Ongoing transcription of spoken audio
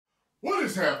What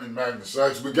is happening, Magnus?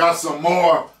 We got some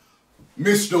more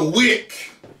Mr.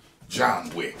 Wick, John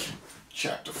Wick,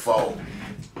 Chapter 4,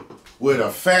 with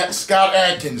a fat Scott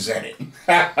Adkins in it.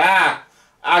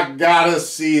 I gotta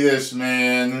see this,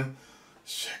 man.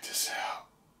 Check this out.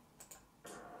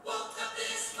 Woke up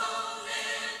this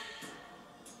morning,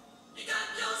 you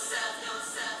got yourself.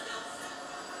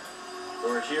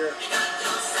 We're here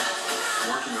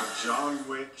working on John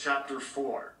Wick Chapter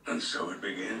 4. And so it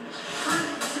begins.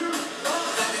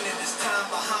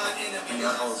 And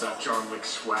that all that John Wick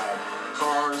swag.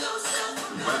 Cars,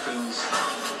 weapons,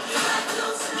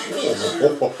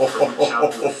 from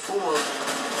Chapter 4,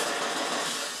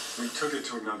 we took it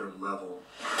to another level.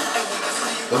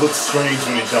 It looks strange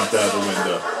when he jumped out of the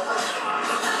window.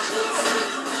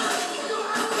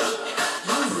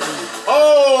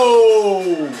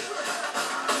 Oh!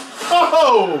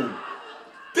 Oh!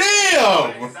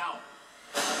 Damn!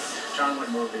 John Wick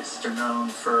movies are known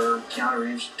for Keanu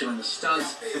Reeves doing the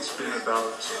stunts. It's been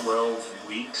about 12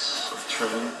 weeks of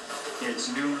training. It's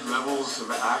new levels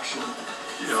of action.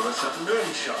 You know, let's have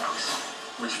many shots,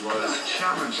 which was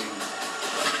challenging.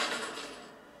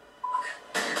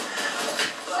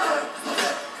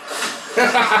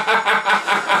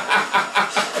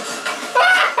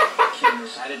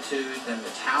 Keanu's attitude and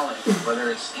the talent,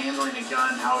 whether it's handling a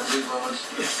gun, how it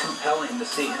reloads, it's compelling to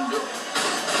see him do it.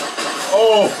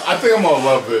 Oh, I think I'm gonna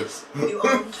love this. You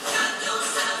owned.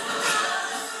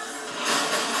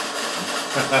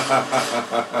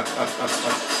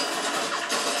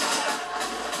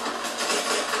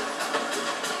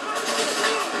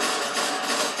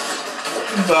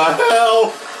 The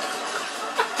hell?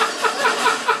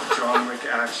 John Wick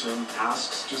action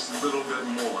asks just a little bit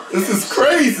more. This is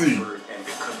crazy. Effort and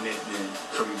the commitment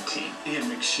from the team. Ian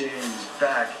McShane's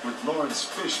back with Lawrence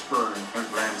Fishburne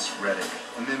and Lance Reddick.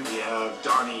 And then we have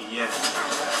Donnie Yen.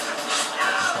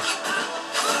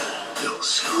 Bill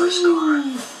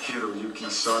Skarsgård. Hiroyuki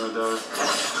Sanada,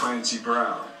 Clancy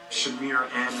Brown, Shamir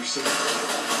Anderson,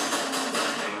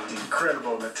 and the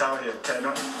incredible Natalia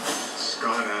Tennant,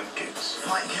 Scott Adkins.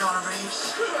 Fight Keanu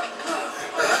Reeves.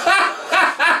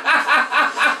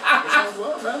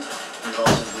 And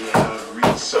also we have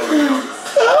Reed Sotomayor.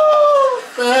 Oh,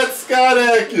 fat Scott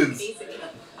Adkins.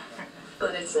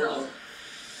 But it's not.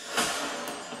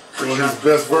 Doing his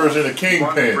best version of We want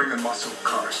to Kingpin. bring the muscle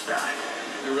cars back.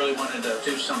 We really wanted to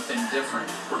do something different.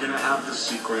 We're gonna have the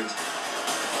sequence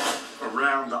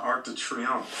around the Arc de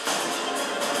Triomphe.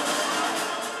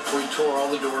 We tore all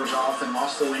the doors off and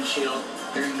lost the windshield.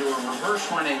 You're going to do a reverse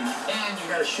 180, and you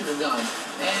got to shoot a gun,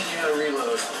 and you got to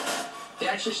reload. He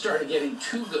actually started getting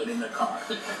too good in the car.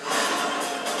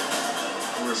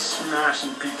 We're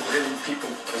smashing people, hitting people.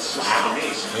 It's just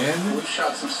amazing. Man. We've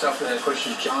shot some stuff that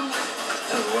pushes John Wick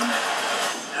to the limit.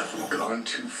 Have we gone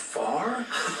too far?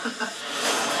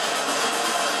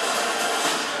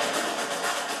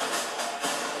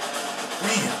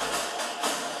 Damn.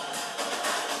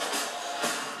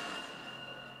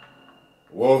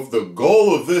 Well, if the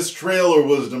goal of this trailer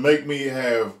was to make me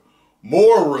have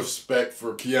more respect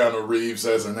for Keanu Reeves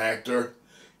as an actor,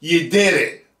 you did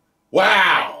it.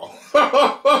 Wow.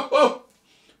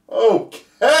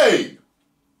 Okay.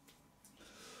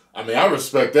 I mean, I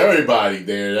respect everybody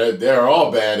there. They're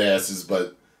all badasses,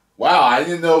 but wow, I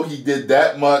didn't know he did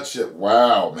that much.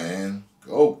 Wow, man.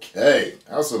 Okay.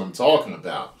 That's what I'm talking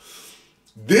about.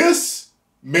 This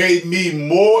made me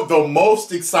the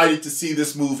most excited to see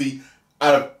this movie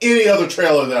out of any other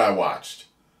trailer that I watched.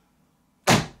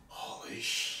 Holy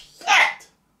shit!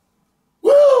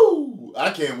 Woo!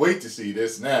 I can't wait to see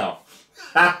this now.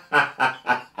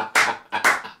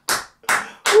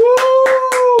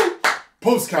 Woo!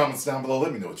 Post comments down below.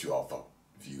 Let me know what you all thought.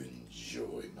 If you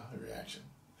enjoyed my reaction,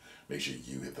 make sure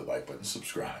you hit the like button,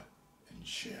 subscribe, and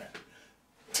share.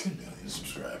 10 million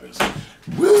subscribers.